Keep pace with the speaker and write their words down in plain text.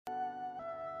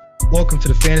Welcome to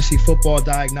the Fantasy Football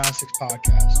Diagnostics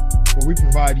Podcast, where we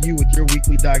provide you with your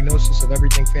weekly diagnosis of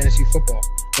everything fantasy football.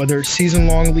 Whether it's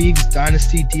season-long leagues,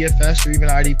 dynasty, DFS, or even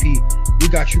IDP, we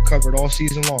got you covered all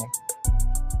season long.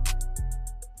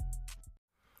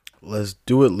 Let's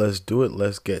do it.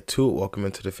 Let's get to it. Welcome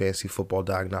into the Fantasy Football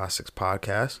Diagnostics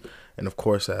Podcast. And of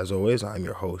course, as always, I'm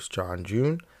your host, John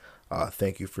June.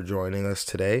 Thank you for joining us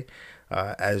today.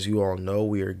 As you all know,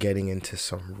 we are getting into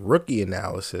some rookie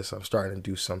analysis. I'm starting to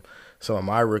do some of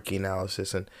my rookie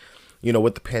analysis. And,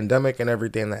 with the pandemic and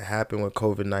everything that happened with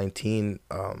COVID-19,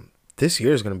 this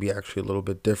year is going to be actually a little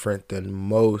bit different than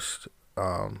most,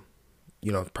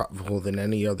 probably than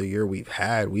any other year we've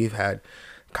had. We've had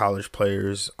college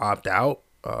players opt out.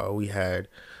 We had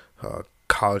some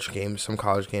college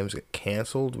games get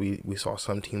canceled. We saw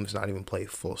some teams not even play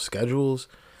full schedules.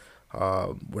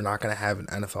 We're not going to have an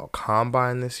NFL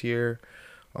Combine this year,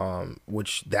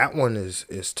 which that one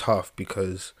is tough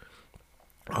because,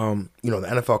 the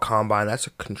NFL Combine, that's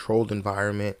a controlled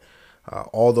environment.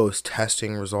 All those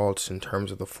testing results in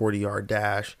terms of the 40-yard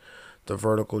dash, the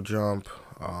vertical jump,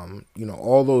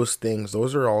 all those things,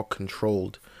 those are all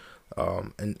controlled.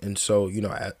 And so,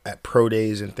 at pro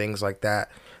days and things like that,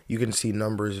 you can see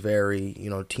numbers vary.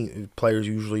 Players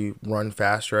usually run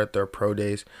faster at their pro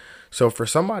days. So for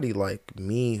somebody like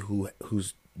me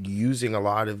who's using a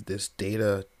lot of this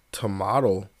data to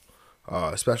model,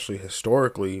 especially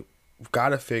historically, we've got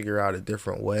to figure out a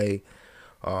different way,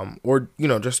 or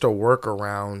just a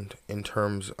workaround in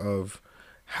terms of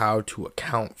how to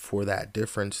account for that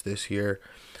difference this year.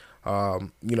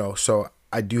 So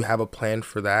I do have a plan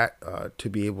for that, to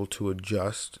be able to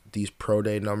adjust these pro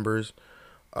day numbers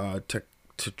to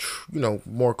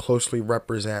more closely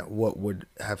represent what would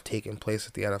have taken place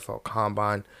at the NFL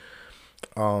Combine.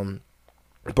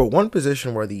 But one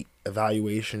position where the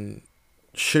evaluation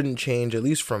shouldn't change, at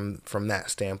least from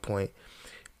that standpoint,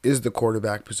 is the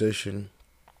quarterback position.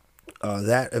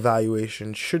 That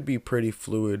evaluation should be pretty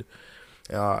fluid.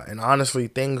 And honestly,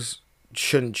 things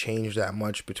shouldn't change that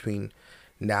much between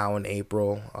now and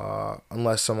April,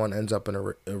 unless someone ends up in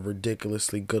a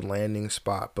ridiculously good landing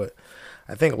spot. But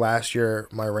I think last year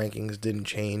my rankings didn't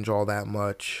change all that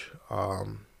much.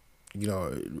 Again,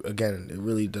 it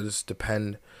really does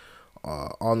depend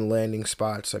on the landing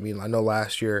spots. I mean, I know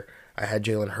last year I had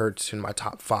Jalen Hurts in my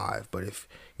top 5, but if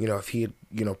he had,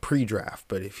 pre-draft,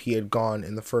 but if he had gone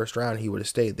in the first round, he would have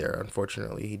stayed there.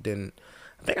 Unfortunately, he didn't.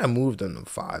 I think I moved him to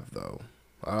 5 though.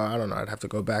 I don't know. I'd have to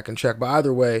go back and check. But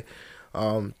either way,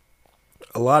 a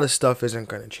lot of stuff isn't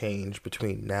going to change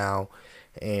between now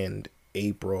and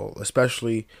April,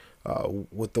 especially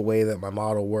with the way that my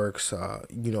model works.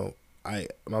 My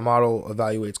model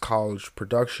evaluates college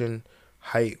production,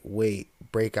 height, weight,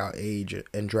 breakout age,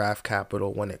 and draft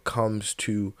capital when it comes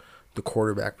to the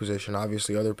quarterback position.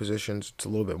 Obviously, other positions, it's a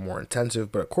little bit more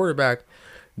intensive, but a quarterback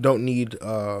don't need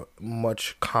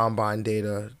much combine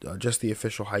data, just the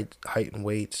official height and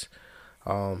weights.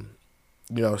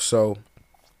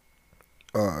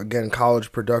 Again,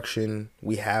 college production,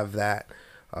 we have that.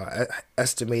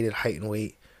 Estimated height and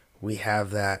weight, we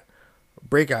have that.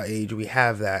 Breakout age, we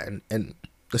have that. And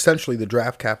essentially the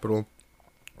draft capital,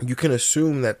 you can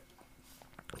assume that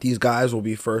these guys will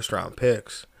be first-round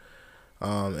picks.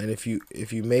 And if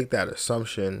you make that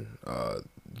assumption,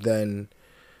 then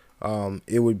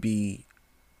it would be,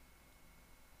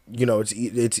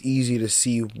 it's easy to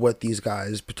see what these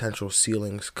guys' potential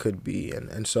ceilings could be.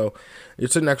 And so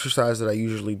it's an exercise that I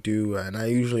usually do, and I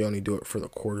usually only do it for the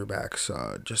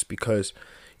quarterbacks, just because,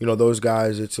 those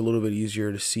guys, it's a little bit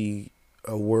easier to see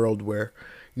a world where,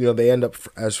 they end up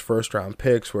as first-round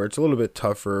picks, where it's a little bit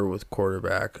tougher with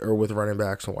quarterback or with running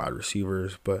backs and wide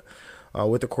receivers. But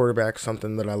with the quarterback,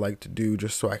 something that I like to do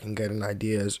just so I can get an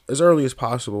idea as early as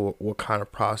possible what kind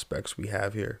of prospects we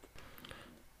have here.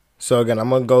 So again, I'm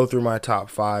going to go through my top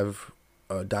 5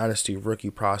 dynasty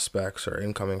rookie prospects or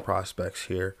incoming prospects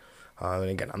here. And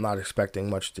again, I'm not expecting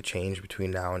much to change between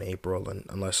now and April,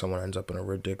 unless someone ends up in a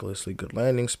ridiculously good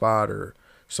landing spot, or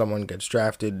someone gets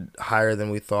drafted higher than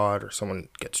we thought, or someone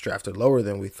gets drafted lower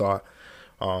than we thought.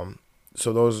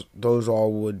 So those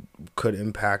all could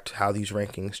impact how these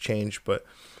rankings change. But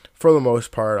for the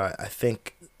most part, I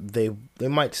think they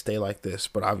might stay like this.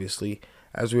 But obviously,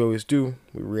 as we always do,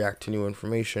 we react to new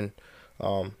information.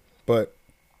 But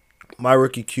my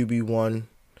rookie QB1,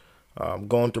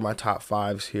 going through my top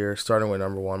 5s here, starting with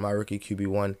number 1, my rookie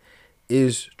QB1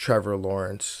 is Trevor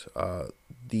Lawrence,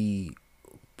 the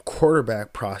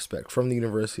quarterback prospect from the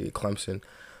University of Clemson.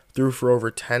 Threw for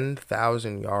over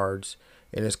 10,000 yards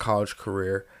in his college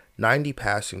career, 90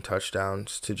 passing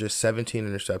touchdowns to just 17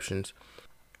 interceptions.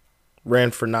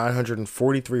 ran for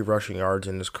 943 rushing yards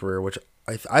in his career, which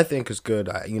I think is good.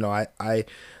 I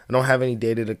don't have any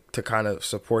data to kind of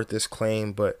support this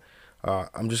claim, but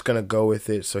I'm just going to go with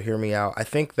it, so hear me out. I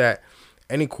think that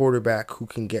any quarterback who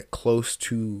can get close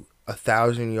to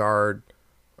 1,000-yard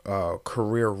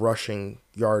career rushing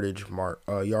yardage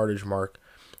mark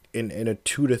in a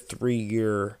 2 to 3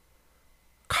 year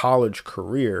college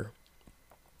career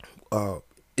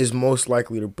is most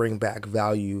likely to bring back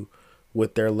value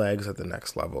with their legs at the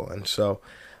next level. And so,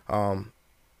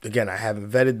 again, I haven't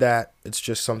vetted that. It's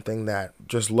just something that,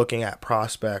 just looking at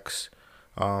prospects,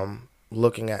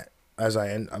 looking at as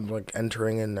I'm like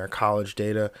entering in their college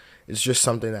data, it's just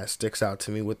something that sticks out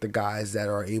to me with the guys that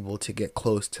are able to get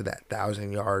close to that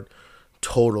 1,000-yard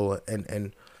total,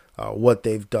 and what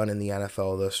they've done in the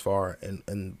NFL thus far,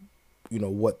 and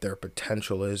what their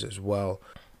potential is as well.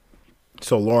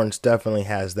 So Lawrence definitely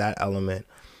has that element.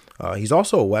 He's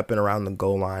also a weapon around the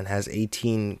goal line, has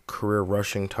 18 career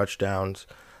rushing touchdowns.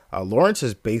 Lawrence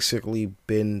has basically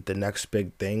been the next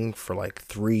big thing for like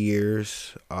 3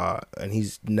 years, and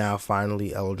he's now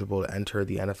finally eligible to enter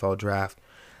the NFL draft.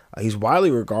 He's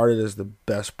widely regarded as the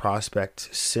best prospect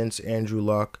since Andrew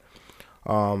Luck.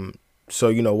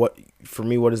 So what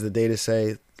does the data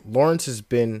say? Lawrence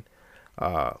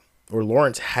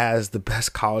has the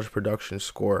best college production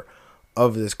score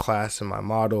of this class in my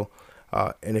model.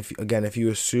 And if you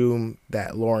assume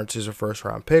that Lawrence is a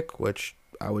first-round pick, which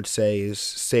I would say is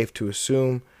safe to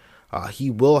assume, he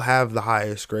will have the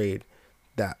highest grade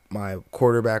that my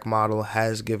quarterback model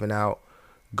has given out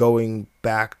going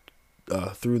back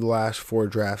through the last 4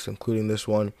 drafts, including this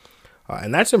one.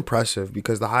 And that's impressive,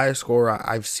 because the highest score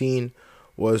I've seen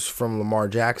was from Lamar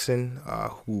Jackson,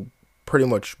 who pretty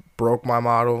much broke my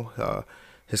model.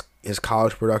 His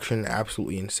college production,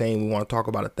 absolutely insane. We want to talk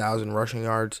about 1,000 rushing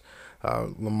yards.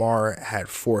 Lamar had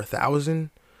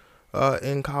 4,000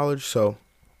 in college. So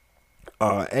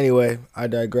anyway, I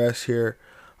digress here.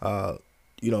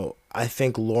 I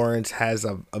think Lawrence has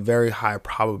a very high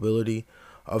probability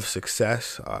of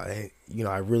success. I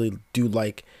really do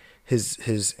like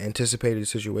his anticipated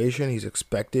situation. He's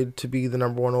expected to be the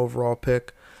number 1 overall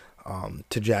pick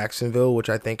to Jacksonville, which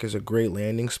I think is a great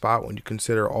landing spot when you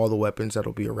consider all the weapons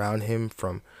that'll be around him,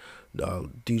 from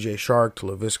DJ Shark to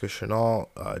Laviska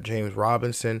Shenault, James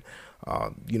Robinson.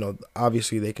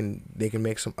 Obviously they can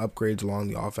make some upgrades along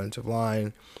the offensive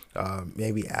line,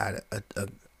 maybe add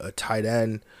a tight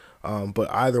end. But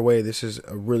either way, this is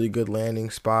a really good landing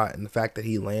spot, and the fact that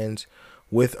he lands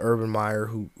with Urban Meyer,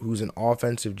 who's an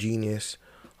offensive genius,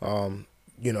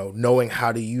 knowing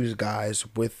how to use guys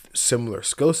with similar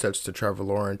skill sets to Trevor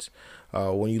Lawrence.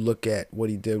 When you look at what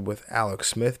he did with Alex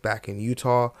Smith back in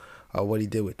Utah, what he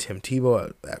did with Tim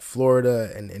Tebow at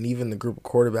Florida, and even the group of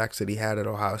quarterbacks that he had at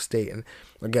Ohio State. And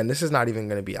again, this is not even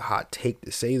going to be a hot take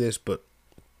to say this, but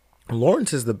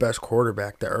Lawrence is the best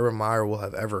quarterback that Urban Meyer will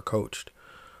have ever coached.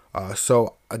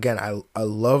 So again, I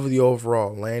love the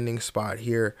overall landing spot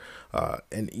here.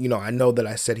 And I know that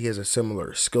I said he has a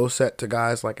similar skill set to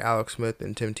guys like Alex Smith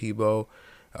and Tim Tebow.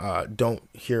 Don't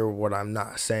hear what I'm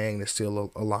not saying, to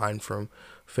steal a line from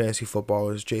fantasy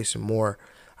footballers Jason Moore.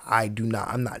 I'm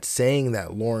not saying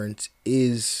that Lawrence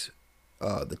is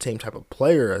the same type of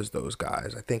player as those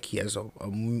guys. I think he has a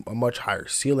much higher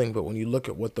ceiling, but when you look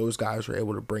at what those guys were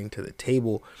able to bring to the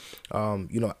table,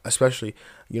 especially,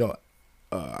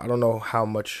 I don't know how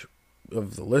much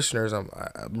of the listeners I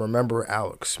remember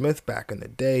Alex Smith back in the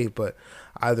day, but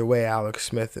either way, Alex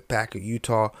Smith back at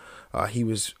Utah, he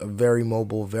was a very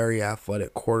mobile, very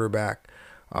athletic quarterback,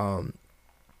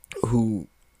 who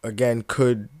again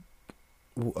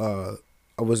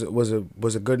was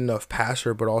a good enough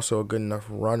passer, but also a good enough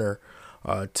runner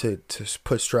to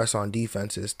put stress on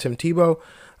defenses. Tim Tebow,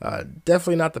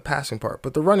 definitely not the passing part,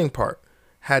 but the running part,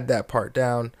 had that part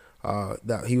down.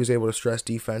 That he was able to stress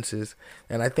defenses,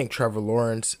 and I think Trevor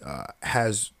Lawrence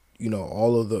has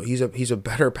all of the. He's a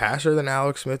better passer than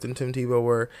Alex Smith and Tim Tebow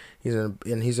were. He's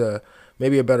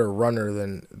maybe a better runner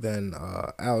than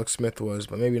Alex Smith was,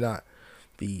 but maybe not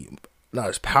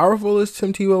as powerful as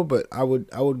Tim Tebow. But I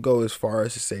would go as far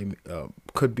as to say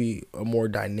could be a more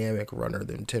dynamic runner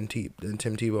than Tim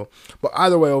Tebow. But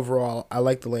either way, overall, I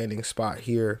like the landing spot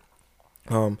here.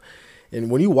 And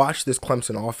when you watch this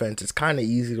Clemson offense, it's kind of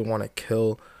easy to want to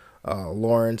kill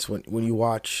Lawrence when you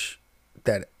watch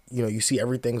that, you see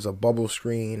everything's a bubble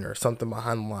screen or something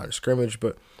behind the line of scrimmage.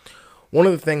 But one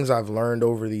of the things I've learned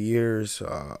over the years,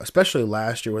 especially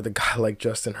last year with a guy like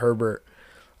Justin Herbert,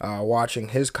 watching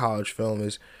his college film,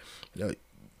 is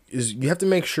you have to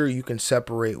make sure you can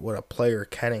separate what a player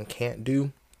can and can't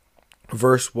do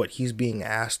versus what he's being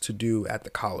asked to do at the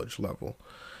college level.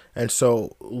 And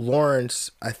so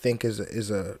Lawrence, I think,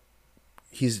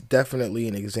 he's definitely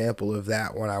an example of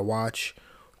that. When I watch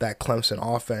that Clemson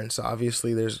offense,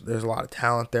 obviously there's a lot of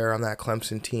talent there on that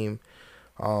Clemson team.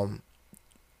 A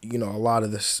lot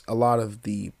of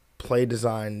the play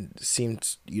design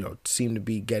seemed to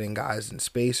be getting guys in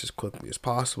space as quickly as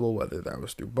possible, whether that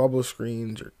was through bubble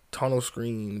screens or tunnel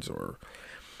screens or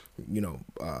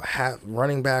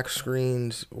running back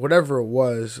screens, whatever it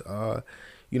was.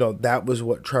 That was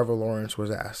what Trevor Lawrence was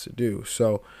asked to do.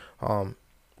 So,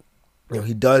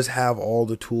 he does have all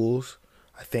the tools.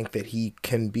 I think that he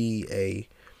can be a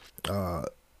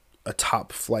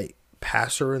top flight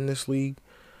passer in this league.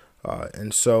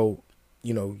 And so,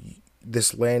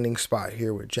 this landing spot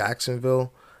here with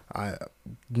Jacksonville, I'm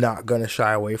not going to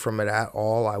shy away from it at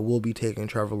all. I will be taking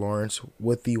Trevor Lawrence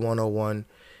with the 101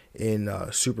 in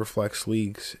Superflex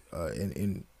leagues,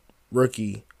 in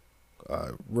rookie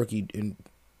in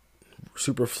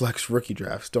Superflex rookie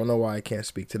drafts. Don't know why I can't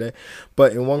speak today.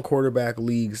 But in one quarterback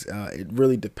leagues, it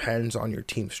really depends on your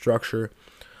team structure.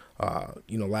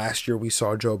 Last year we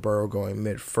saw Joe Burrow going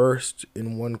mid-first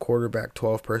in one quarterback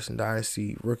 12-person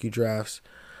dynasty rookie drafts.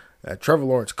 Trevor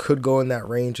Lawrence could go in that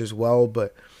range as well,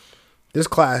 but this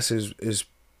class is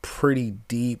pretty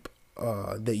deep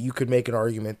that you could make an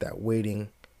argument that waiting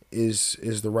is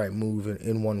the right move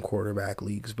in one quarterback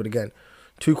leagues. But again,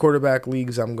 2 quarterback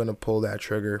leagues, I'm going to pull that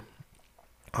trigger,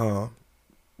 at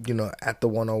the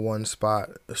 101 spot,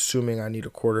 assuming I need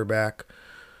a quarterback.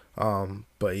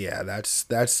 But yeah,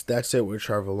 that's it with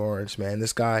Trevor Lawrence, man.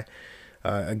 This guy,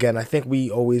 again, I think we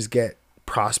always get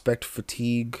prospect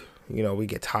fatigue. We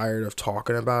get tired of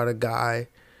talking about a guy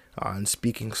and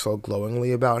speaking so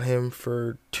glowingly about him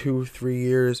for 2-3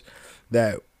 years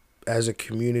that as a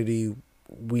community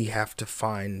we have to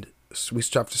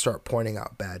start pointing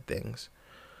out bad things.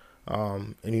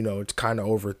 It's kind of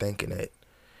overthinking it.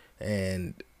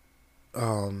 And,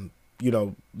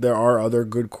 there are other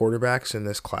good quarterbacks in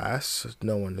this class.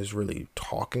 No one is really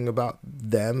talking about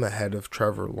them ahead of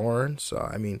Trevor Lawrence.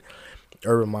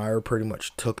 Urban Meyer pretty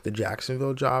much took the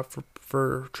Jacksonville job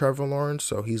for Trevor Lawrence,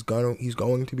 so he's going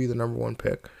to be the number 1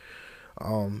 pick.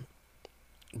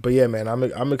 But yeah, man,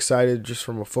 I'm excited just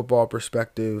from a football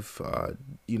perspective,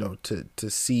 to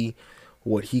see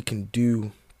what he can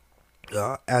do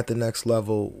at the next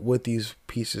level with these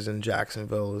pieces in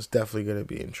Jacksonville is definitely going to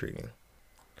be intriguing.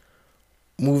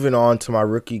 Moving on to my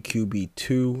rookie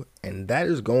QB2, and that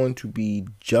is going to be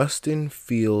Justin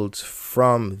Fields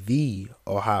from the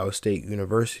Ohio State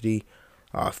University.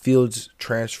 Fields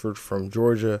transferred from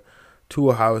Georgia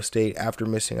to Ohio State after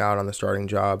missing out on the starting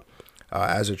job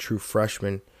as a true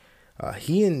freshman.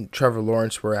 He and Trevor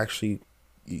Lawrence were actually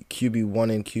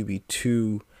QB1 and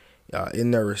QB2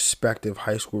 in their respective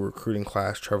high school recruiting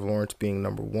class, Trevor Lawrence being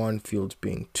number 1, Fields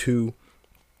being 2.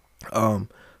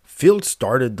 Fields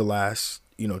started the last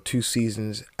 2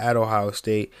 seasons at Ohio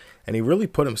State, and he really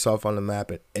put himself on the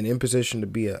map and in position to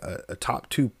be a top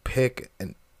 2 pick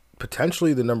and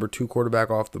potentially the number 2 quarterback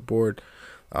off the board.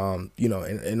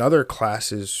 In other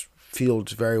classes,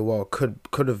 Fields very well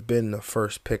could have been the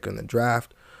first pick in the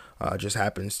draft. Just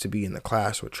happens to be in the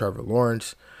class with Trevor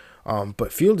Lawrence.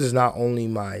 But Fields is not only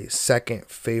my second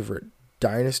favorite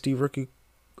dynasty rookie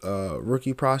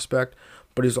prospect,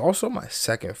 but he's also my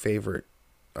second favorite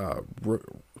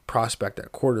prospect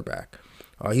at quarterback.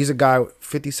 He's a guy with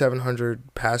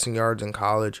 5,700 passing yards in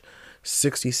college,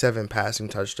 67 passing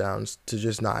touchdowns to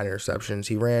just 9 interceptions.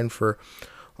 He ran for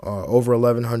over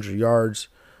 1,100 yards,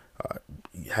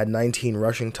 had 19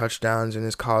 rushing touchdowns in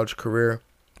his college career.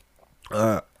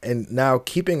 And now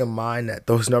keeping in mind that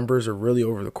those numbers are really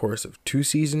over the course of 2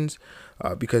 seasons,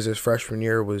 because his freshman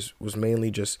year was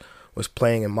mainly was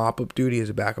playing in mop-up duty as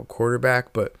a backup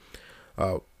quarterback. But,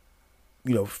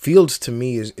 Fields to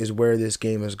me is where this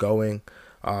game is going.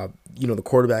 The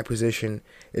quarterback position,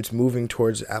 it's moving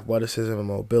towards athleticism and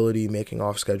mobility, making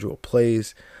off-schedule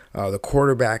plays. The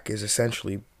quarterback is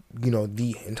essentially,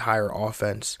 the entire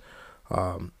offense,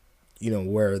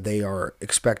 where they are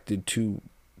expected to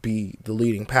be the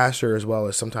leading passer as well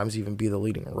as sometimes even be the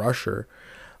leading rusher,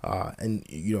 and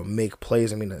make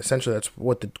plays. Essentially that's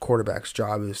what the quarterback's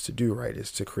job is to do, right?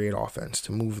 Is to create offense,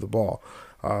 to move the ball.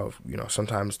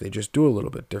 Sometimes they just do a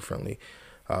little bit differently,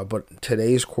 but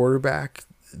today's quarterback,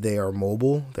 they are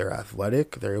mobile, they're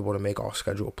athletic, they're able to make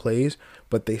off-schedule plays,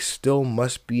 but they still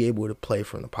must be able to play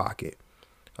from the pocket.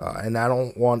 And I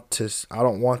don't want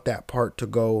that part to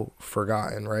go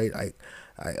forgotten, right?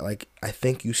 I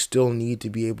think you still need to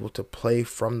be able to play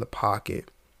from the pocket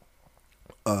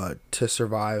to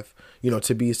survive,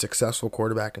 to be a successful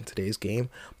quarterback in today's game.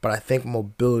 But I think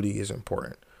mobility is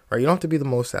important, right? You don't have to be the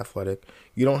most athletic.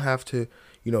 You don't have to,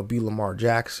 be Lamar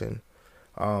Jackson.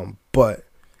 But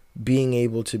being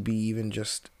able to be even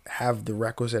just have the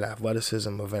requisite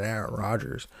athleticism of an Aaron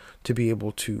Rodgers, to be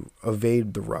able to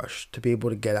evade the rush, to be able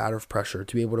to get out of pressure,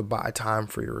 to be able to buy time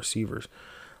for your receivers.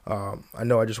 I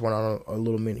know I just went on a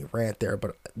little mini rant there,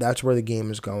 but that's where the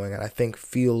game is going, and I think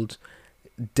Fields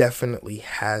definitely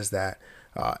has that,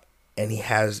 and he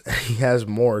has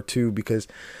more too, because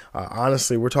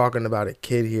honestly, we're talking about a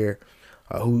kid here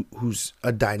who's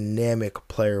a dynamic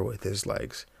player with his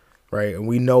legs, right? And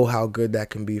we know how good that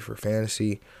can be for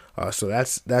fantasy. So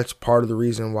that's part of the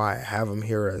reason why I have him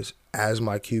here as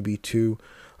my QB2.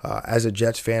 As a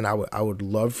Jets fan, I would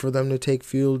love for them to take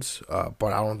Fields,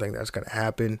 but I don't think that's going to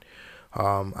happen.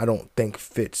 I don't think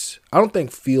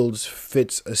Fields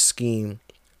fits a scheme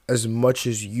as much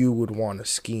as you would want a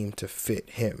scheme to fit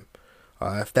him.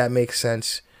 If that makes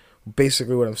sense,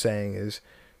 basically what I'm saying is,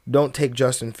 don't take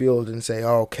Justin Fields and say,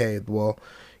 oh, okay, well,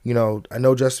 I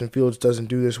know Justin Fields doesn't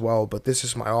do this well, but this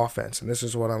is my offense, and this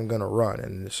is what I'm going to run.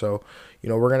 And so,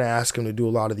 we're going to ask him to do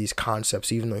a lot of these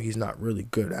concepts, even though he's not really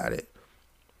good at it,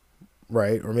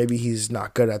 right? Or maybe he's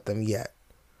not good at them yet.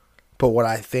 But what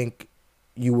I think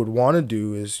you would want to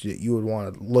do is you would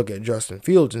want to look at Justin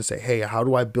Fields and say, hey, how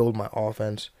do I build my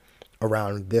offense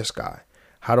around this guy?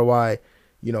 How do I,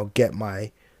 get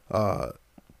my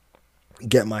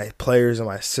players and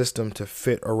my system to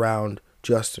fit around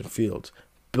Justin Fields?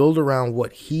 Build around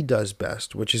what he does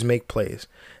best, which is make plays,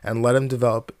 and let him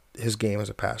develop his game as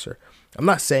a passer. I'm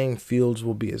not saying Fields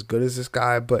will be as good as this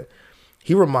guy, but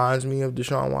he reminds me of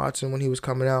Deshaun Watson when he was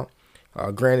coming out.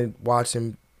 Granted,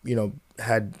 Watson,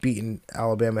 had beaten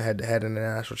Alabama head-to-head in the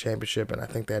national championship, and I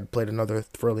think they had played another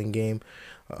thrilling game.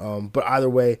 But either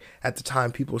way, at the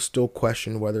time, people still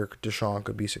questioned whether Deshaun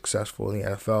could be successful in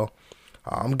the NFL.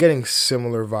 I'm getting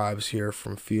similar vibes here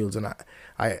from Fields, and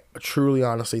I truly,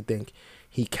 honestly think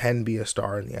he can be a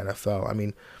star in the NFL. I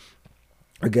mean,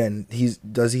 again,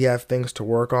 does he have things to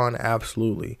work on?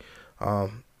 Absolutely.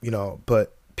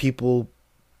 But people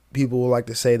will like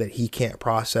to say that he can't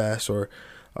process, or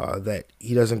that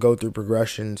he doesn't go through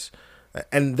progressions.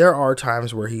 And there are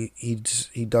times where he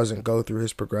doesn't go through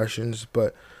his progressions,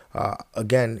 but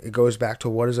again, it goes back to,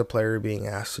 what is a player being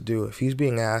asked to do? If he's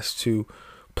being asked to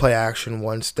play action,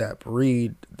 one step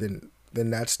read, then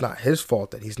that's not his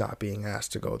fault that he's not being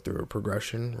asked to go through a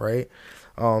progression, right?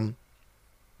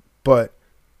 But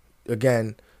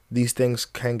again, these things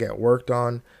can get worked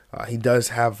on. He does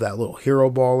have that little hero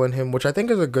ball in him, which I think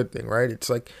is a good thing, right? It's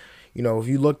like, if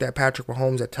you looked at Patrick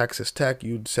Mahomes at Texas Tech,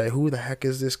 you'd say, who the heck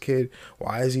is this kid?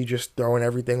 Why is he just throwing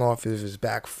everything off his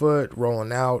back foot,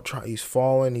 rolling out, he's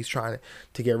falling, he's trying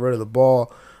to get rid of the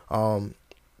ball.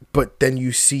 But then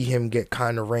you see him get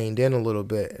kind of reined in a little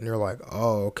bit, and you're like,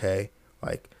 oh, okay,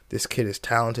 like, this kid is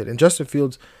talented. And Justin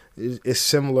Fields is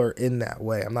similar in that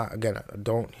way.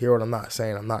 Don't hear what I'm not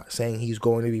saying. I'm not saying he's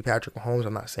going to be Patrick Mahomes.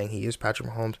 I'm not saying he is Patrick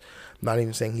Mahomes. I'm not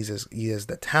even saying he has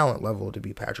the talent level to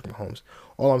be Patrick Mahomes.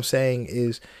 All I'm saying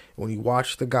is, when you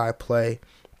watch the guy play,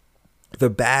 the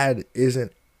bad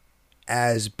isn't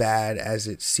as bad as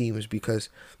it seems, because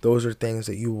those are things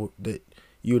that you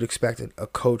would expect a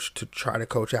coach to try to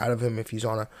coach out of him if he's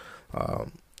on a,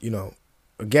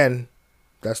 again,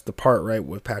 that's the part, right,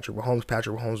 with Patrick Mahomes.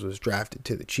 Patrick Mahomes was drafted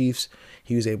to the Chiefs.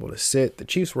 He was able to sit. The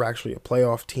Chiefs were actually a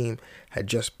playoff team, had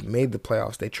just made the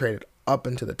playoffs. They traded up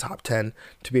into the top 10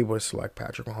 to be able to select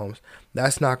Patrick Mahomes.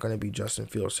 That's not going to be Justin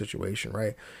Fields' situation,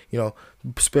 right?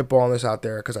 Spitballing this out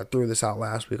there, because I threw this out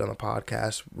last week on the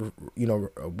podcast,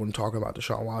 when talking about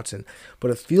Deshaun Watson. But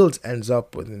if Fields ends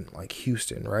up within, like,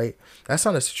 Houston, right, that's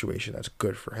not a situation that's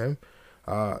good for him,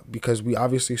 because we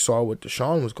obviously saw what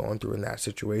Deshaun was going through in that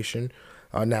situation.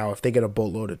 Now, if they get a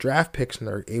boatload of draft picks and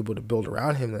they're able to build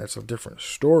around him, that's a different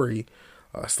story,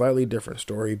 a slightly different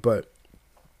story. But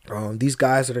these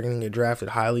guys that are going to get drafted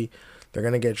highly, they're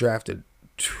going to get drafted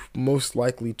most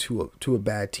likely to a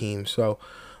bad team. So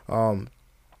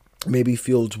maybe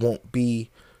Fields won't be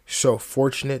so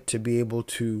fortunate to be able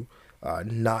to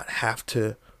not have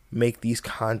to make these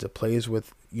kinds of plays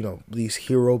with, these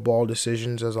hero ball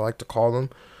decisions, as I like to call them.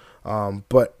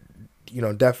 But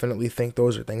definitely think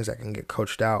those are things that can get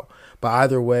coached out. But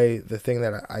either way, the thing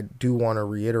that I do want to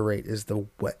reiterate is the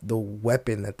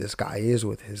weapon that this guy is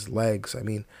with his legs. I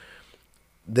mean,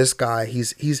 this guy,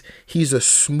 he's a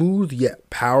smooth yet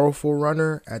powerful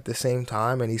runner at the same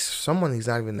time, and he's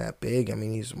not even that big. I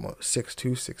mean, he's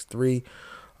 6'2", 6'3",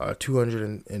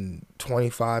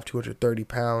 225, 230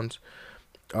 pounds.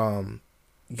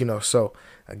 So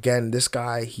again, this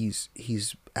guy, he's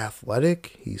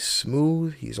athletic, he's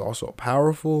smooth, he's also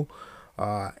powerful,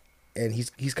 and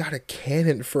he's got a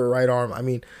cannon for a right arm. I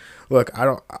mean, look,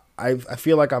 I I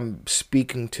feel like I'm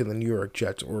speaking to the New York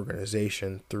Jets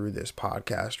organization through this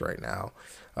podcast right now,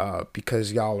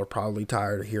 because y'all are probably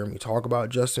tired of hearing me talk about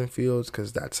Justin Fields,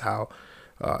 because that's how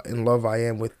in love I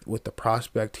am with the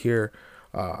prospect here.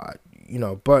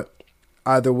 But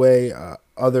either way,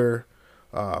 other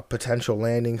potential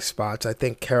landing spots. I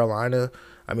think Carolina.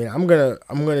 I mean, I'm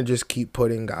gonna just keep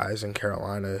putting guys in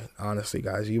Carolina. Honestly,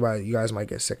 guys, you guys might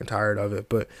get sick and tired of it,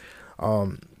 but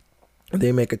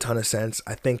they make a ton of sense.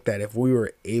 I think that if we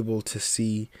were able to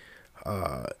see,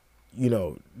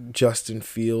 Justin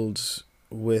Fields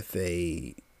with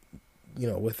a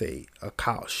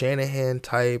Kyle Shanahan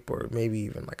type, or maybe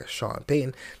even like a Sean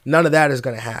Payton, none of that is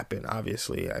going to happen,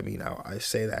 obviously. I mean, I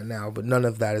say that now, but none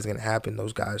of that is going to happen.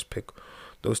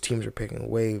 Those teams are picking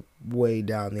way, way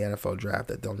down the NFL draft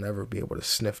that they'll never be able to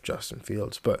sniff Justin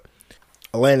Fields. But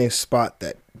a landing spot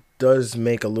that does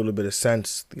make a little bit of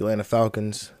sense, the Atlanta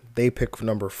Falcons, they pick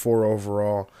number 4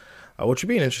 overall, which would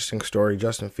be an interesting story.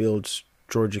 Justin Fields,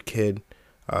 Georgia kid,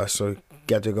 so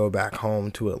get to go back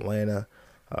home to Atlanta.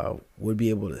 Would be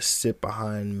able to sit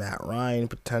behind Matt Ryan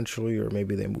potentially, or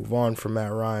maybe they move on from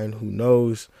Matt Ryan. Who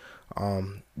knows?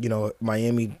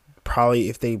 Miami probably,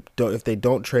 if they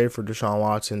don't trade for Deshaun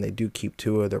Watson, they do keep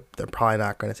Tua. They're probably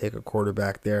not going to take a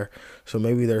quarterback there. So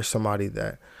maybe there's somebody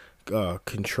that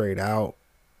can trade out.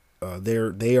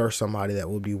 They are somebody that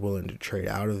would be willing to trade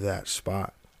out of that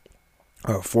spot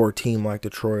for a team like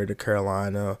Detroit or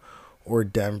Carolina or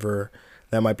Denver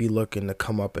that might be looking to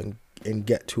come up and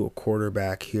get to a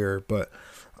quarterback here. But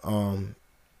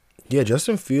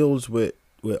Justin Fields with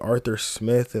Arthur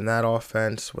Smith in that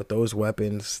offense, with those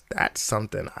weapons, that's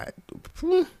something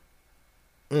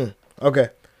okay.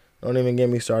 Don't even get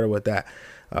me started with that.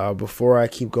 Before I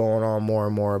keep going on more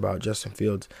and more about Justin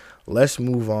Fields, let's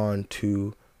move on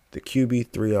to the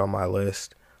QB3 on my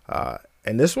list.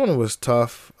 And this one was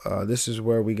tough. This is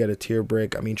where we get a tier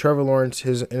break. I mean, Trevor Lawrence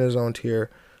in his own tier,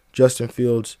 Justin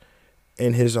Fields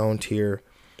in his own tier.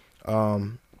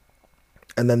 And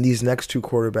then these next 2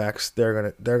 quarterbacks,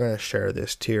 they're gonna share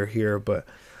this tier here. But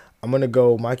I'm gonna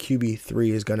go. My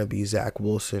QB3 is gonna be Zach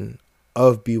Wilson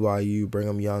of BYU,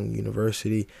 Brigham Young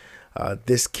University.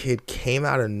 This kid came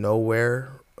out of nowhere.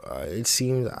 It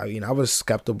seems. I mean, I was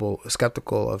skeptical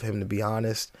of him, to be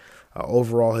honest.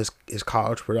 Overall, his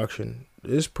college production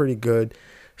is pretty good.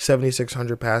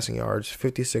 7,600 passing yards,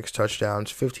 56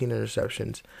 touchdowns, 15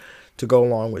 interceptions, to go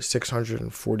along with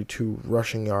 642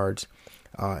 rushing yards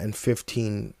and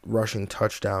 15 rushing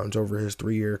touchdowns over his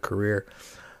 3-year career.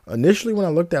 Initially, when I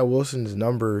looked at Wilson's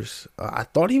numbers, I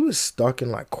thought he was stuck in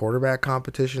like quarterback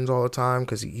competitions all the time,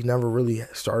 because he never really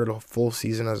started a full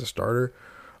season as a starter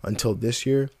until this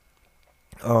year.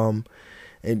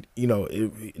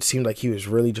 It seemed like he was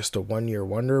really just a 1-year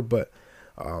wonder. But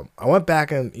I went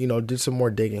back and did some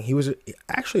more digging. He was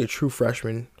actually a true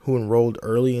freshman who enrolled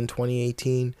early in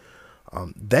 2018.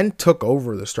 Then took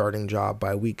over the starting job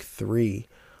by week 3,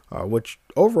 which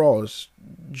overall is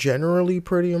generally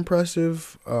pretty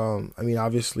impressive.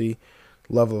 Obviously,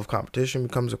 level of competition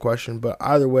becomes a question, but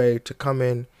either way, to come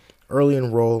in early,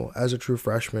 enroll as a true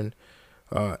freshman,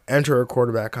 enter a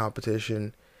quarterback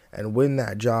competition, and win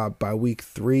that job by week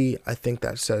 3, I think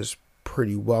that says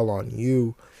pretty well on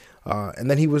you.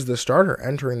 And then he was the starter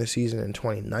entering the season in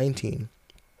 2019,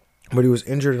 but he was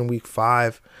injured in week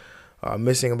 5.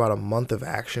 Missing about a month of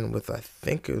action with, I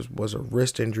think it was a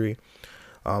wrist injury.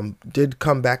 Did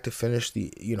come back to finish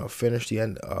the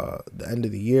end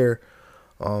of the year.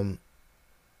 But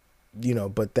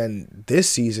then this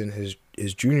season, his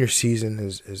junior season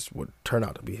is what turned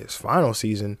out to be his final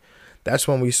season. That's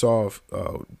when we saw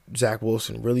Zach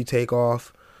Wilson really take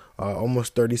off.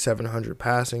 Almost 3,700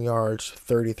 passing yards,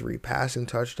 33 passing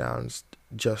touchdowns,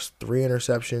 just 3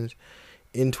 interceptions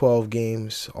in 12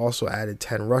 games. Also added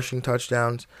 10 rushing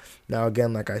touchdowns. Now,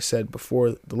 again, like I said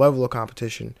before, the level of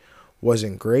competition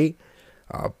wasn't great,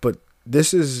 but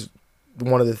this is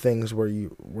one of the things where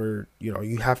you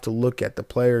have to look at the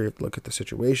player, you have to look at the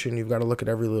situation, you've got to look at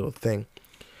every little thing.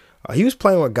 He was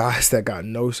playing with guys that got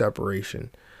no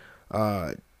separation,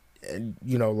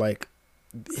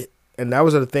 and that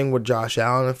was the thing with Josh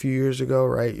Allen a few years ago,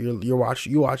 right? You watch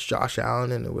Josh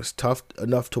Allen, and it was tough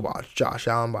enough to watch Josh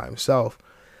Allen by himself.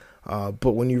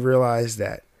 But when you realize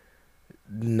that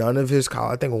one of his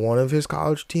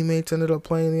college teammates ended up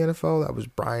playing in the NFL, that was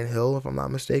Brian Hill, if I'm not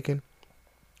mistaken.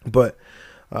 But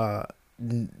I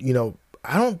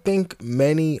don't think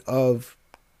many of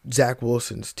Zach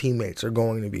Wilson's teammates are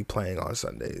going to be playing on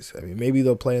Sundays. I mean, maybe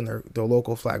they'll play in their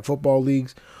local flag football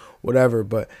leagues, whatever,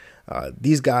 but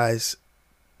these guys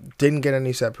didn't get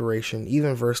any separation,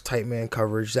 even versus tight man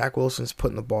coverage. Zach Wilson's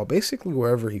putting the ball basically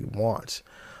wherever he wants,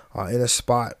 in a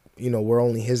spot, where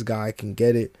only his guy can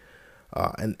get it.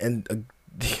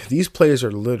 These plays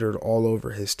are littered all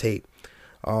over his tape.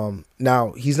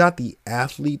 Now, he's not the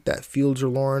athlete that Fields or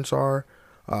Lawrence are,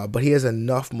 but he has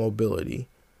enough mobility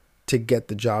to get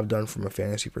the job done from a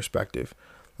fantasy perspective.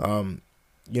 The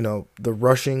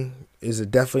rushing is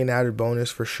definitely an added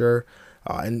bonus for sure.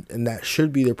 And that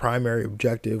should be the primary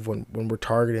objective when we're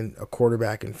targeting a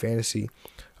quarterback in fantasy,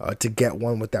 to get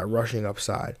one with that rushing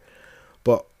upside.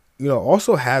 But,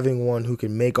 also having one who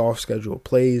can make off-schedule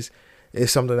plays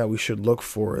is something that we should look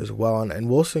for as well. And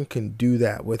Wilson can do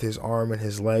that with his arm and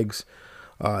his legs.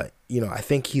 I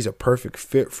think he's a perfect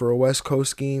fit for a West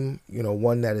Coast scheme,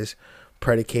 one that is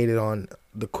predicated on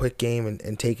the quick game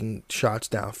and taking shots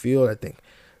downfield. I think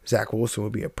Zach Wilson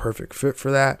would be a perfect fit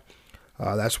for that.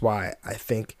 That's why I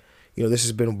think, this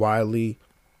has been widely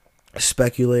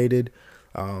speculated.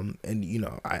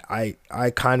 I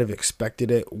kind of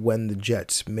expected it when the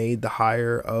Jets made the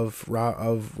hire of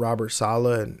Robert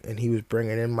Saleh and he was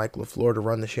bringing in Mike LaFleur to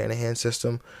run the Shanahan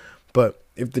system. But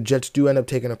if the Jets do end up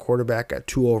taking a quarterback at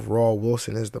 2 overall,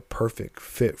 Wilson is the perfect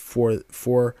fit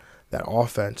for that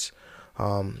offense.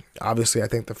 Obviously, I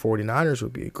think the 49ers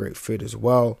would be a great fit as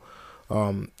well.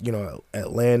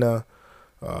 Atlanta,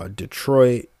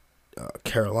 Detroit,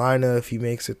 Carolina, if he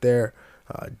makes it there.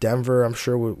 Denver, I'm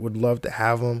sure would love to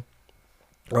have him.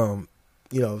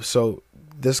 So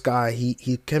this guy,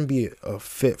 he can be a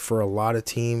fit for a lot of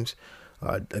teams.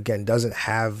 Again, doesn't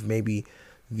have maybe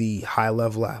the high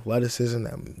level athleticism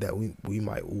that we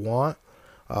might want.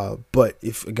 But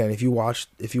if you watch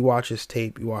his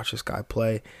tape, you watch this guy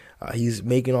play, he's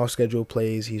making off schedule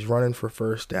plays, he's running for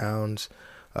first downs.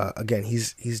 Again,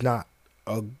 he's not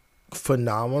a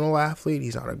phenomenal athlete,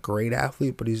 he's not a great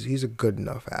athlete, but he's a good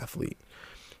enough athlete.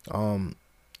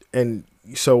 And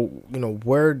so,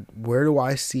 where do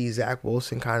I see Zach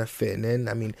Wilson kind of fitting in?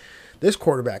 I mean, this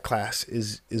quarterback class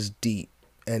is deep,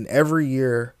 and every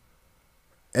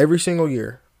single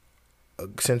year,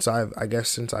 since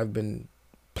I've been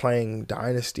playing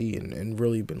Dynasty and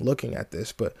really been looking at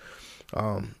this, but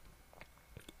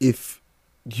if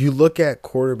you look at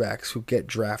quarterbacks who get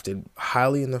drafted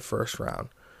highly in the first round,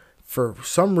 for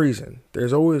some reason,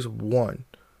 there's always one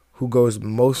who goes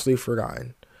mostly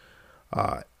forgotten.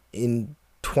 In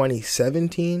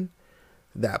 2017,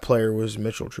 that player was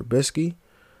Mitchell Trubisky.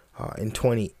 In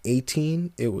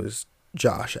 2018, it was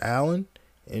Josh Allen.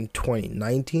 In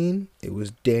 2019, it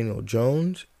was Daniel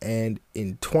Jones. And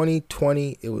in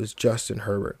 2020, it was Justin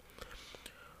Herbert.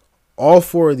 All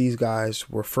 4 of these guys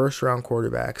were first-round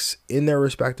quarterbacks in their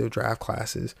respective draft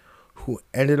classes who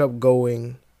ended up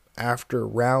going after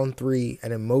round 3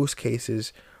 and in most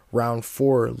cases round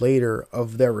 4 later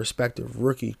of their respective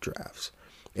rookie drafts.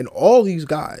 And all these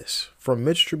guys, from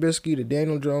Mitch Trubisky to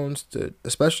Daniel Jones to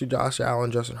especially Josh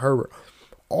Allen, Justin Herbert,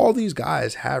 all these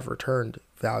guys have returned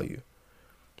value.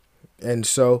 And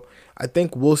so I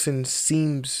think Wilson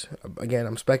seems, again,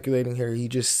 I'm speculating here, he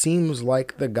just seems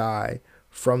like the guy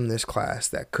from this class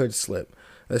that could slip,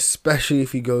 especially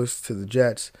if he goes to the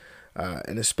Jets,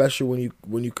 and especially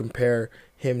when you compare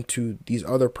him to these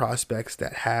other prospects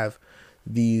that have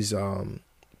these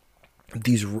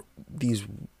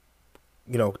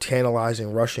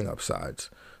tantalizing rushing upsides.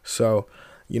 So,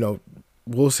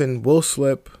 Wilson will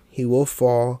slip, he will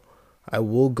fall. I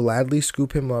will gladly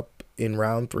scoop him up in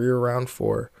round 3 or round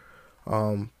 4,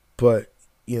 but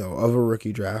of a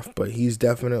rookie draft. But he's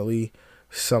definitely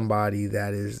somebody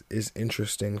that is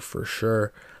interesting for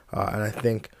sure, and I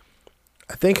think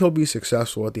he'll be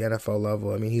successful at the NFL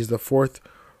level. I mean, he's the 4th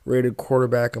rated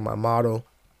quarterback in my model.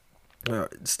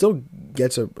 Still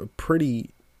gets a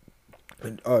pretty,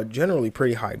 generally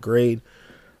pretty high grade.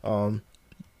 But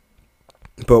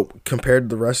compared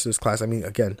to the rest of this class, I mean,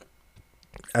 again,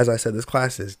 as I said, this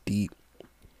class is deep,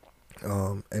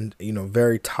 and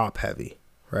very top heavy,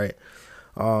 right?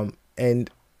 And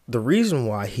the reason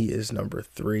why he is number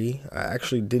 3, I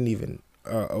actually didn't even.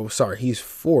 He's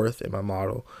 4th in my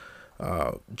model.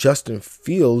 Justin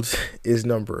Fields is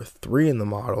number 3 in the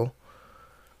model.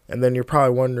 And then you're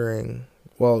probably wondering,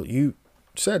 well, you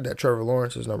said that Trevor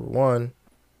Lawrence is number 1.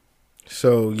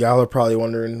 So y'all are probably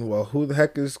wondering, well, who the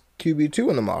heck is QB2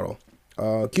 in the model?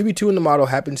 QB2 in the model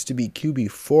happens to be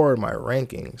QB4 in my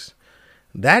rankings.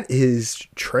 That is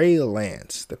Trey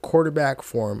Lance, the quarterback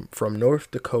from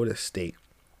North Dakota State.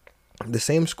 The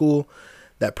same school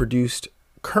that produced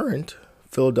current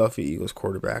Philadelphia Eagles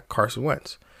quarterback Carson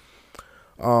Wentz.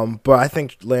 But I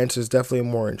think Lance is definitely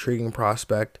a more intriguing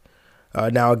prospect.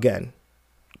 Now, again,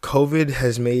 COVID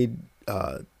has made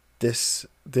this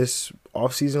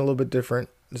offseason a little bit different.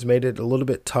 It's made it a little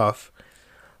bit tough.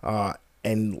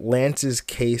 And Lance's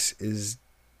case is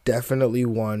definitely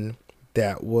one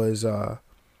that was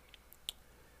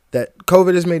that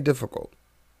COVID has made difficult.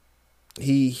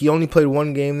 He only played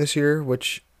one game this year,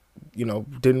 which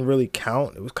didn't really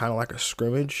count. It was kind of like a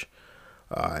scrimmage,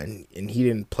 and he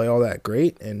didn't play all that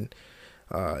great. And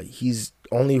he's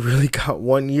only really got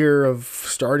 1 year of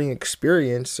starting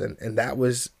experience, and that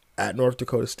was at North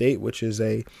Dakota State, which is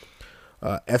a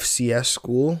FCS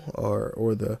school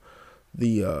or the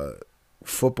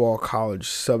football college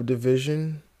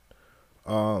subdivision.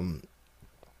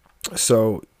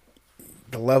 So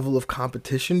the level of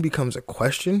competition becomes a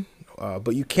question,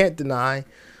 but you can't deny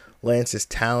Lance's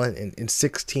talent. In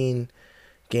 16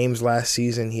 games last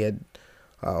season, he had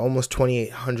almost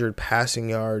 2,800 passing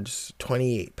yards,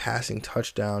 28 passing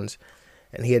touchdowns,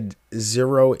 and he had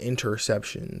 0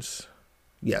 interceptions.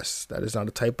 Yes, that is not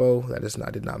a typo. I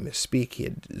did not misspeak. He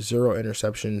had 0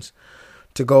 interceptions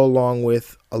to go along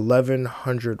with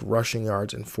 1,100 rushing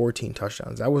yards and 14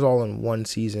 touchdowns. That was all in one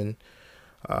season.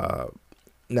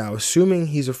 Now, assuming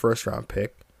he's a first-round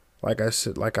pick, like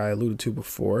I alluded to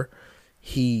before,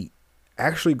 he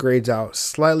actually grades out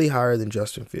slightly higher than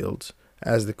Justin Fields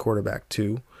as the quarterback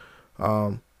too.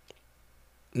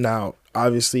 Now,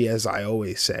 obviously, as I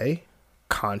always say,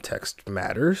 context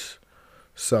matters.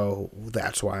 So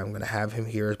that's why I'm going to have him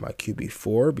here as my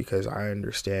QB4, because I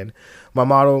understand my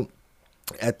model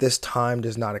at this time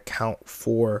does not account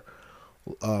for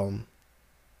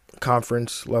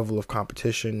conference level of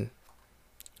competition.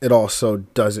 It also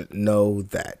doesn't know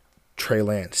that Trey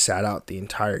Lance sat out the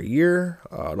entire year.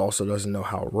 It also doesn't know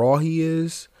how raw he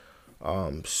is.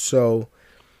 So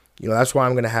that's why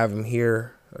I'm going to have him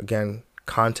here. Again,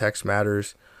 context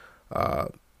matters. The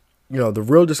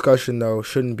real discussion, though,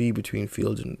 shouldn't be between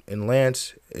Fields and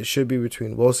Lance. It should be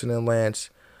between Wilson and Lance.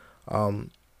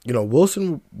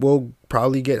 Wilson will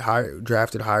probably get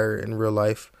drafted higher in real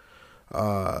life.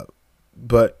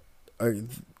 But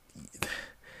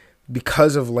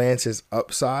because of Lance's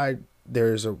upside,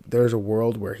 there's a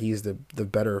world where he's the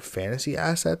better fantasy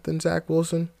asset than Zach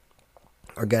Wilson.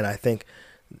 Again, I think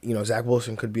Zach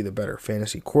Wilson could be the better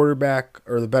fantasy quarterback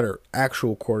or the better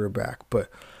actual quarterback, but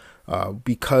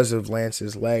because of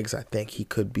Lance's legs, I think he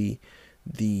could be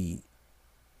the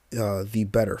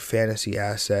better fantasy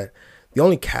asset. The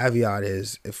only caveat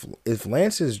is if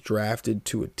Lance is drafted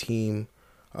to a team,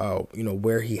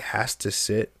 where he has to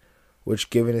sit,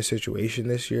 which given his situation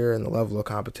this year and the level of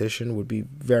competition would be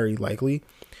very likely,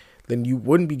 then you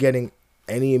wouldn't be getting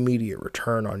any immediate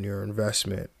return on your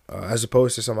investment, as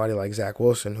opposed to somebody like Zach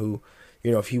Wilson, who,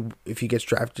 if he gets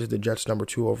drafted to the Jets number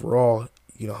 2 overall,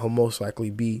 he'll most likely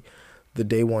be the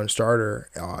day one starter,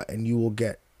 and you will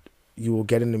get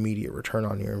an immediate return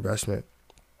on your investment.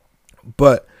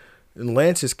 But in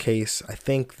Lance's case, I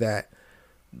think that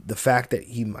the fact that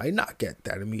he might not get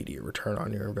that immediate return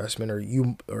on your investment, or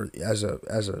as a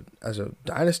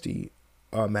dynasty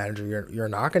manager, you're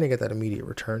not going to get that immediate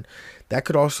return. That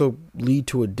could also lead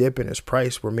to a dip in his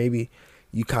price, where maybe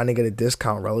you kind of get a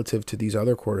discount relative to these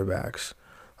other quarterbacks.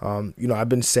 I've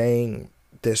been saying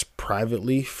this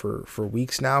privately for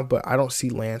weeks now, but I don't see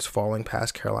Lance falling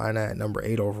past Carolina at number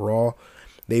 8 overall.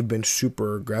 They've been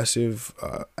super aggressive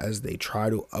as they try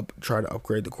to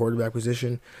upgrade the quarterback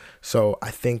position. So I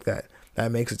think that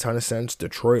makes a ton of sense.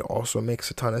 Detroit also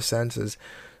makes a ton of sense as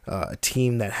a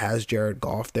team that has Jared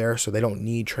Goff there, so they don't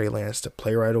need Trey Lance to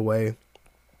play right away.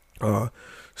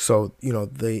 So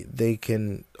they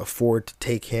can afford to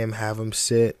take him, have him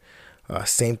sit.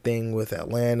 Same thing with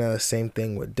Atlanta. Same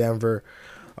thing with Denver.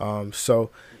 There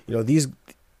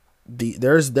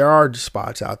are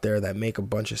spots out there that make a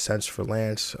bunch of sense for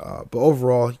Lance, but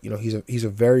overall, he's a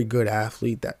very good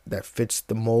athlete that fits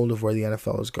the mold of where the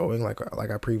NFL is going.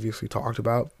 Like I previously talked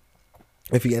about,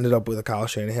 if he ended up with a Kyle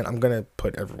Shanahan, I'm gonna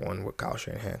put everyone with Kyle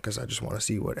Shanahan because I just want to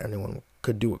see what anyone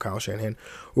could do with Kyle Shanahan,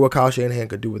 or what Kyle Shanahan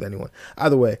could do with anyone.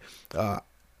 Either way,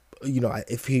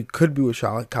 if he could be with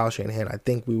Kyle Shanahan, I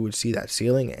think we would see that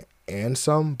ceiling and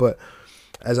some. But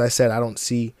as I said, I don't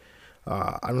see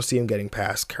him getting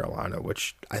past Carolina,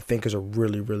 which I think is a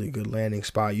really, really good landing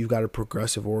spot. You've got a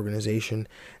progressive organization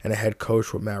and a head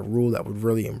coach with Matt Rule that would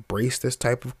really embrace this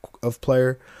type of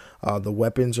player. The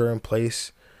weapons are in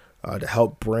place to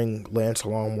help bring Lance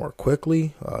along more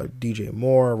quickly. DJ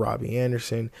Moore, Robbie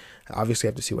Anderson. Obviously,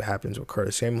 have to see what happens with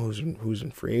Curtis Samuel, who's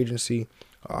in free agency.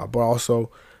 But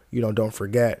also, don't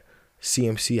forget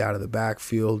CMC out of the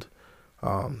backfield.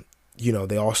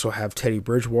 They also have Teddy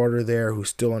Bridgewater there, who's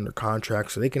still under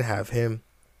contract, so they can have him,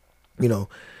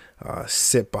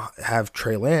 have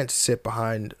Trey Lance sit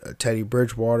behind Teddy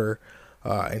Bridgewater,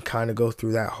 and kind of go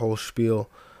through that whole spiel,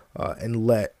 and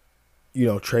let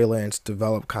Trey Lance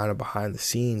develop kind of behind the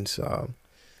scenes.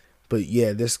 But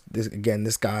yeah, this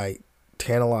guy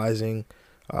tantalizing.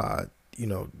 You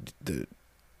know,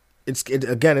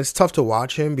 it's tough to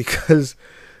watch him because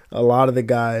a lot of the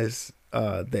guys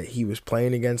that he was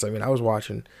playing against. I mean, I was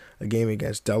watching a game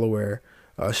against Delaware.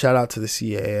 Shout out to the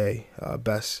CAA,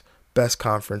 best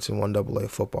conference in 1AA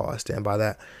football. I stand by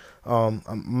that. I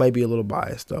might be a little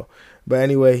biased though, but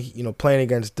anyway, you know, playing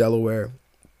against Delaware,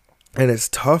 and it's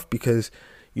tough because,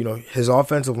 you know, his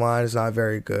offensive line is not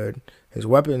very good. His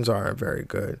weapons aren't very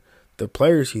good. The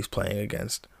players he's playing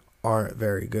against aren't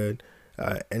very good,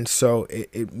 and so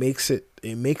it makes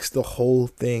the whole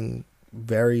thing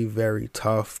very, very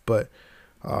tough. But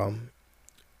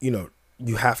you know,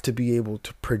 you have to be able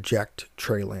to project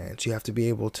Trey Lance. You have to be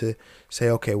able to say,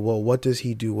 okay, well, what does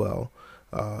he do well?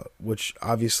 Which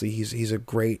obviously he's a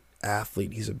great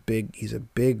athlete. He's a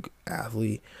big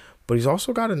athlete, but he's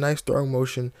also got a nice throwing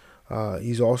motion.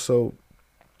 He's also,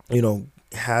 you know,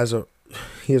 he has a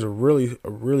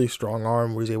really strong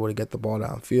arm where he's able to get the ball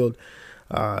downfield.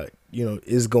 You know,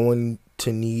 is going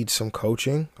to need some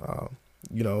coaching.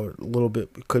 You know, a little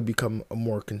bit, could become a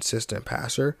more consistent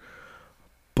passer,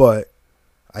 but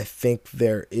I think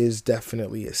there is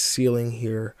definitely a ceiling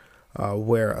here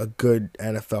where a good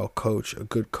NFL coach, a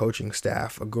good coaching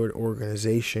staff, a good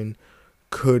organization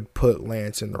could put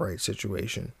Lance in the right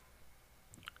situation.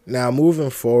 Now, moving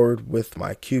forward with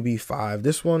my QB5,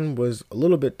 this one was a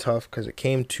little bit tough because it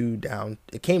came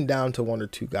down to one or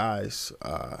two guys,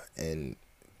 and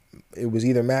it was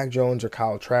either Mac Jones or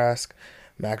Kyle Trask.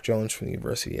 Mac Jones from the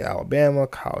University of Alabama,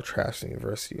 Kyle Trask from the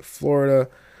University of Florida.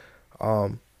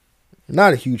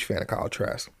 Not a huge fan of Kyle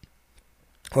Trask.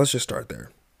 Let's just start there.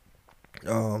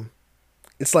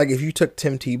 It's like if you took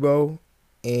Tim Tebow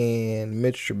and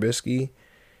Mitch Trubisky,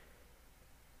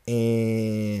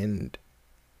 and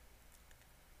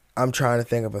I'm trying to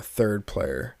think of a third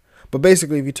player. But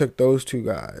basically, if you took those two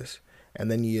guys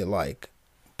and then you like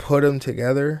put them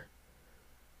together,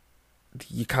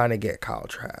 you kind of get Kyle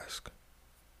Trask.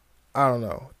 I don't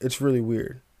know. It's really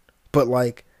weird. But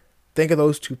like, think of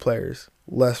those two players,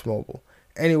 less mobile.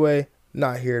 Anyway,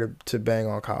 not here to bang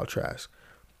on Kyle Trask.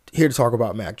 Here to talk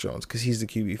about Mac Jones because he's the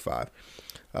QB5.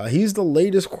 He's the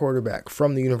latest quarterback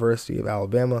from the University of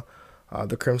Alabama.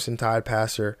 The Crimson Tide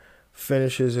passer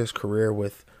finishes his career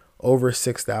with over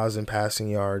 6,000 passing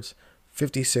yards,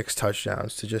 56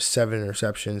 touchdowns to just 7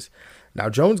 interceptions. Now,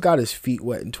 Jones got his feet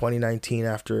wet in 2019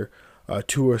 after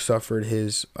Tua suffered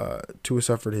his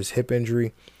hip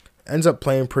injury. Ends up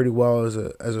playing pretty well as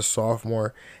a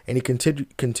sophomore, and he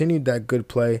continued that good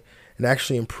play and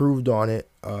actually improved on it,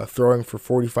 throwing for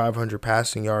 4,500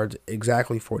 passing yards,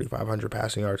 exactly 4,500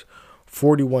 passing yards,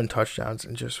 41 touchdowns,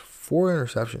 and just 4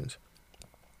 interceptions.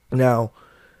 Now,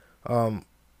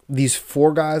 these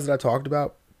 4 guys that I talked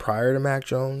about prior to Mac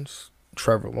Jones,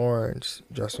 Trevor Lawrence,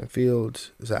 Justin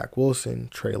Fields, Zach Wilson,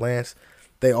 Trey Lance,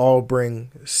 they all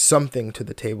bring something to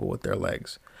the table with their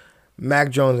legs.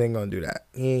 Mac Jones ain't going to do that.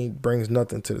 He brings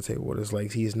nothing to the table with his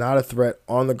legs. He's not a threat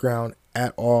on the ground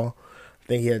at all. I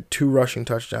think he had 2 rushing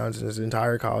touchdowns in his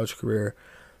entire college career.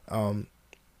 And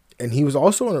he was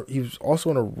also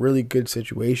in a really good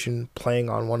situation, playing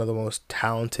on one of the most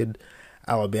talented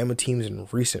Alabama teams in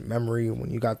recent memory,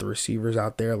 when you got the receivers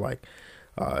out there like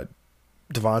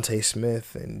Devontae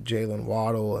Smith and Jalen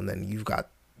Waddle, and then you've got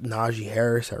Najee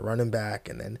Harris at running back,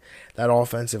 and then that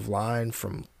offensive line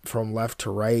from left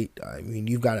to right. I mean,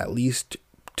 you've got at least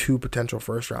 2 potential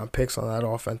first-round picks on that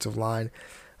offensive line.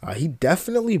 He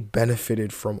definitely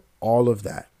benefited from all of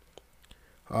that.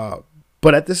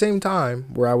 But at the same time,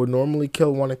 where I would normally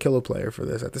want to kill a player for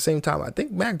this, at the same time, I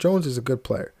think Mac Jones is a good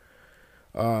player.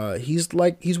 He's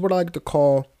what I like to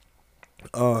call,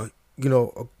 a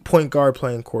point guard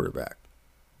playing quarterback.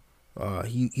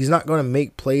 He's not going to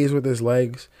make plays with his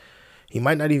legs. He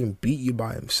might not even beat you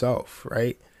by himself,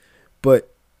 right?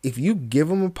 But if you give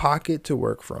him a pocket to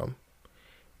work from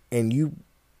and you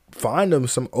find him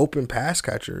some open pass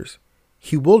catchers,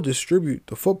 he will distribute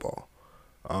the football.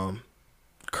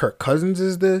 Kirk Cousins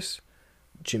is this.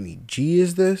 Jimmy G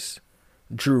is this.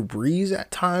 Drew Brees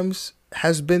at times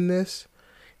has been this.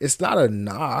 It's not a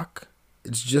knock.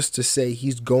 It's just to say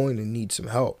he's going to need some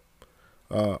help.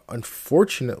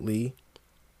 Unfortunately,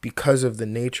 because of the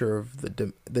nature of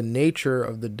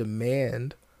the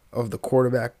demand of the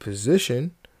quarterback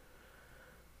position,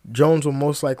 Jones will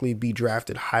most likely be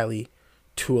drafted highly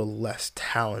to a less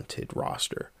talented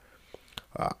roster.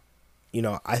 I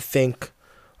think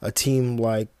a team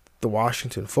like the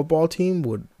Washington football team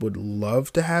would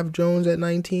love to have Jones at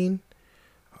 19.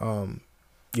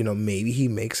 Maybe he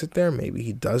makes it there, maybe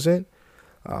he doesn't.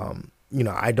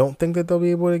 I don't think that they'll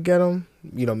be able to get him.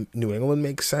 New England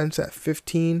makes sense at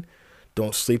 15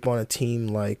 Don't sleep on a team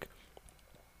like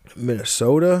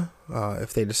Minnesota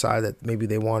if they decide that maybe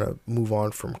they want to move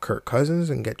on from Kirk Cousins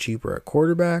and get cheaper at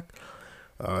quarterback.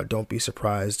 Don't be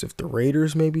surprised if the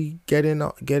Raiders maybe get in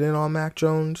on Mac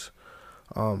Jones.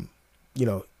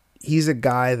 He's a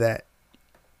guy that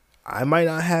I might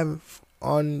not have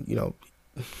on.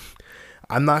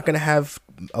 I'm not gonna have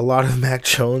a lot of Mac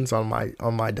Jones on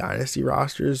my dynasty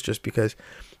rosters just because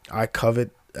I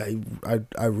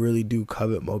really do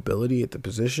covet mobility at the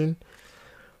position.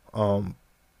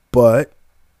 But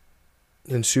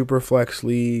in super flex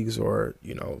leagues or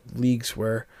leagues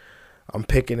where I'm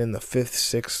picking in the 5th,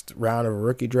 6th round of a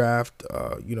rookie draft,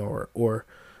 or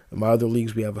in my other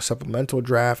leagues we have a supplemental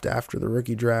draft after the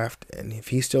rookie draft, and if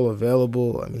he's still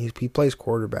available, I mean he plays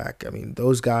quarterback. I mean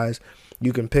those guys,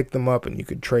 you can pick them up and you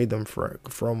could trade them for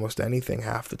almost anything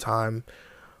half the time,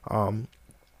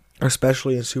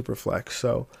 especially in super flex.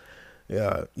 So,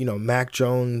 Mac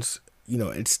Jones,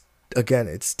 it's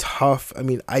tough. I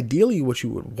mean, ideally, what you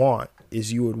would want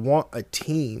is a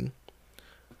team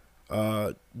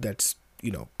that's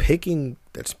picking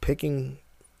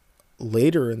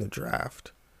later in the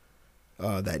draft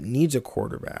that needs a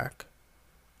quarterback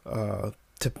to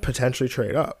potentially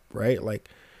trade up, right? Like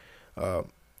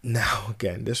now,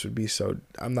 again, this would be so.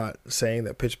 I'm not saying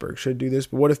that Pittsburgh should do this,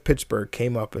 but what if Pittsburgh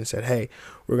came up and said, "Hey,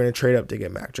 we're going to trade up to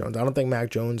get Mac Jones"? I don't think Mac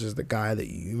Jones is the guy that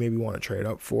you maybe want to trade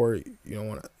up for. You don't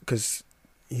want to, because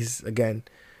he's, again,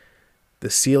 the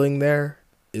ceiling there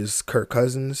is Kirk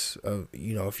Cousins.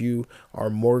 If you are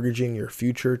mortgaging your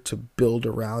future to build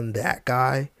around that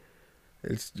guy,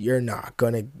 you're not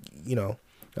gonna.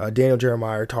 Daniel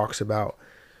Jeremiah talks about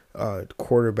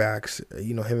quarterbacks.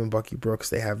 Him and Bucky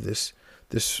Brooks, they have this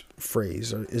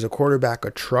phrase: is a quarterback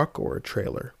a truck or a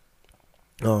trailer?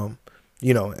 And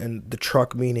the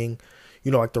truck meaning,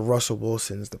 like the Russell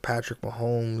Wilsons, the Patrick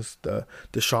Mahomes, the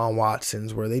Deshaun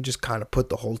Watsons, where they just kind of put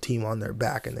the whole team on their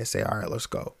back and they say, all right, let's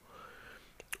go.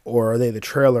 Or are they the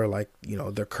trailer, like,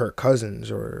 the Kirk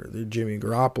Cousins or the Jimmy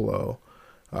Garoppolo,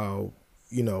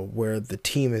 where the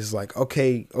team is like,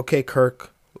 okay,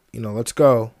 Kirk, let's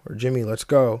go. Or Jimmy, let's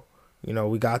go.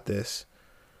 We got this.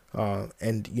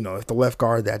 And if the left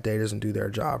guard that day doesn't do their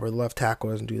job, or the left tackle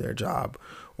doesn't do their job,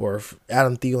 or if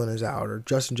Adam Thielen is out, or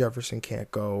Justin Jefferson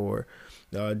can't go, or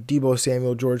Deebo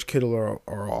Samuel, George Kittle are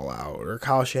all out, or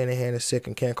Kyle Shanahan is sick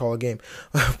and can't call a game,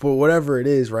 but whatever it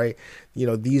is, right?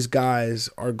 These guys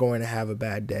are going to have a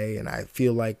bad day, and I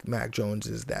feel like Mac Jones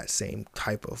is that same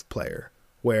type of player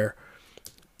where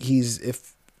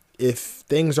if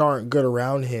things aren't good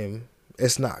around him,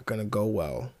 it's not going to go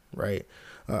well, right?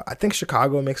 I think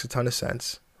Chicago makes a ton of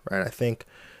sense, right? I think,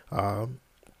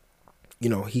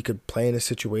 he could play in a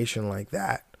situation like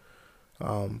that.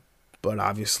 But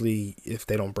obviously, if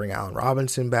they don't bring Allen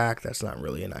Robinson back, that's not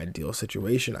really an ideal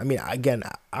situation. I mean, again,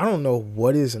 I don't know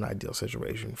what is an ideal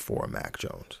situation for Mac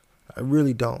Jones. I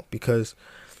really don't, because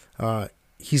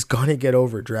he's going to get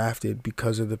overdrafted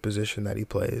because of the position that he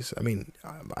plays. I mean,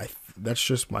 that's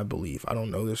just my belief. I don't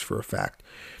know this for a fact.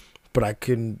 But I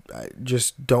don't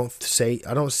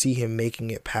see him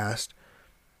making it past.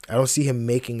 I don't see him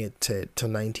making it to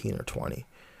 19 or 20.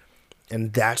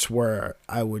 And that's where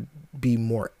I would be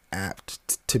more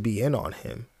apt to be in on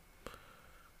him.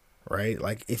 Right?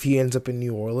 Like if he ends up in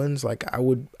New Orleans, like I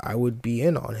would be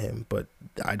in on him, but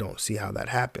I don't see how that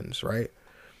happens, right?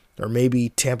 Or maybe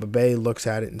Tampa Bay looks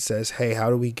at it and says, "Hey, how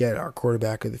do we get our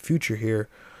quarterback of the future here?"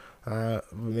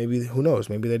 Maybe, who knows?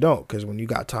 Maybe they don't, because when you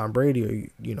got Tom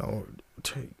Brady,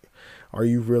 are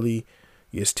you really,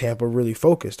 is Tampa really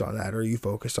focused on that? Or are you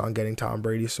focused on getting Tom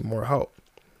Brady some more help,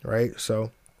 right?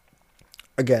 So,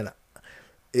 again,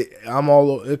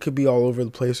 it could be all over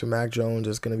the place with Mac Jones.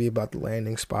 It's going to be about the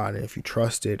landing spot, and if you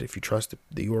trust it, if you trust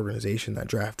the organization that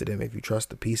drafted him, if you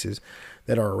trust the pieces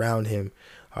that are around him,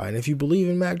 and if you believe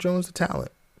in Mac Jones, the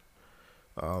talent.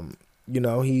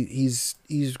 He's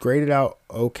graded out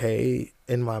okay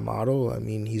in my model. I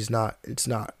mean, it's not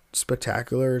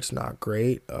spectacular. It's not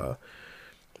great.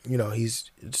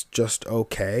 It's just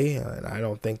okay. And I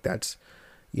don't think that's,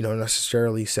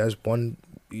 necessarily says one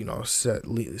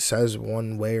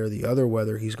way or the other,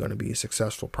 whether he's going to be a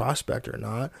successful prospect or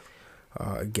not.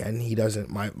 Again, he doesn't,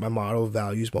 my model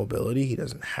values mobility. He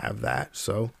doesn't have that.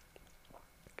 So,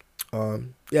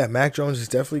 Mac Jones is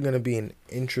definitely going to be an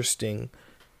interesting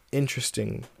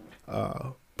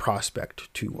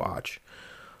prospect to watch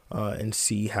and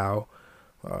see how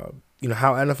how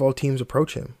NFL teams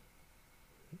approach him.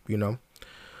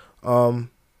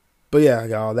 But yeah,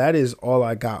 y'all, that is all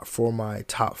I got for my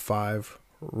top 5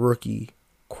 rookie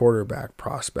quarterback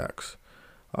prospects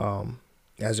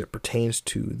as it pertains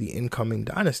to the incoming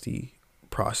dynasty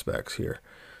prospects here.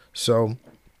 So,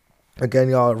 again,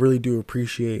 y'all, I really do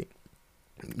appreciate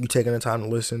you taking the time to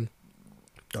listen.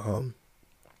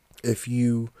 If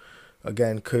you,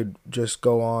 again, could just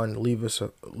go on, leave us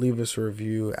a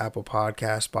review, Apple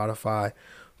Podcast, Spotify,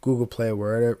 Google Play,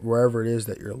 wherever it is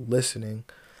that you're listening.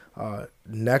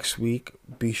 Next week,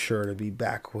 be sure to be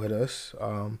back with us.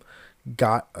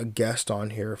 Got a guest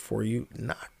on here for you.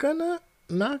 Not gonna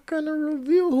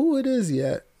reveal who it is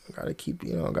yet.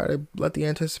 Gotta let the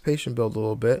anticipation build a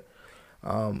little bit.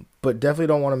 But definitely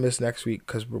don't want to miss next week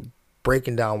because we're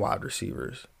breaking down wide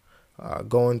receivers,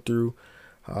 going through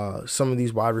some of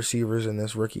these wide receivers in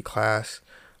this rookie class,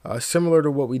 similar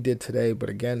to what we did today, but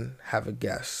again, have a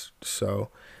guest. So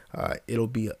it'll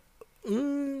be,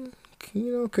 could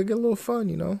get a little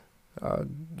fun,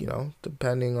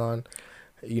 depending on,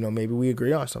 maybe we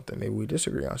agree on something, maybe we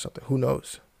disagree on something. Who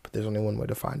knows? But there's only one way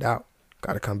to find out.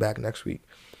 Got to come back next week.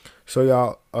 So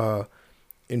y'all,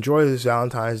 enjoy this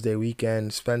Valentine's Day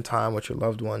weekend. Spend time with your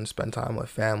loved ones. Spend time with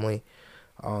family.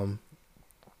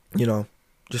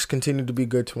 Just continue to be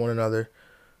good to one another.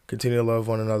 Continue to love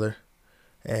one another.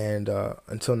 And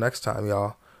until next time,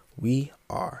 y'all, we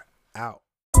are out.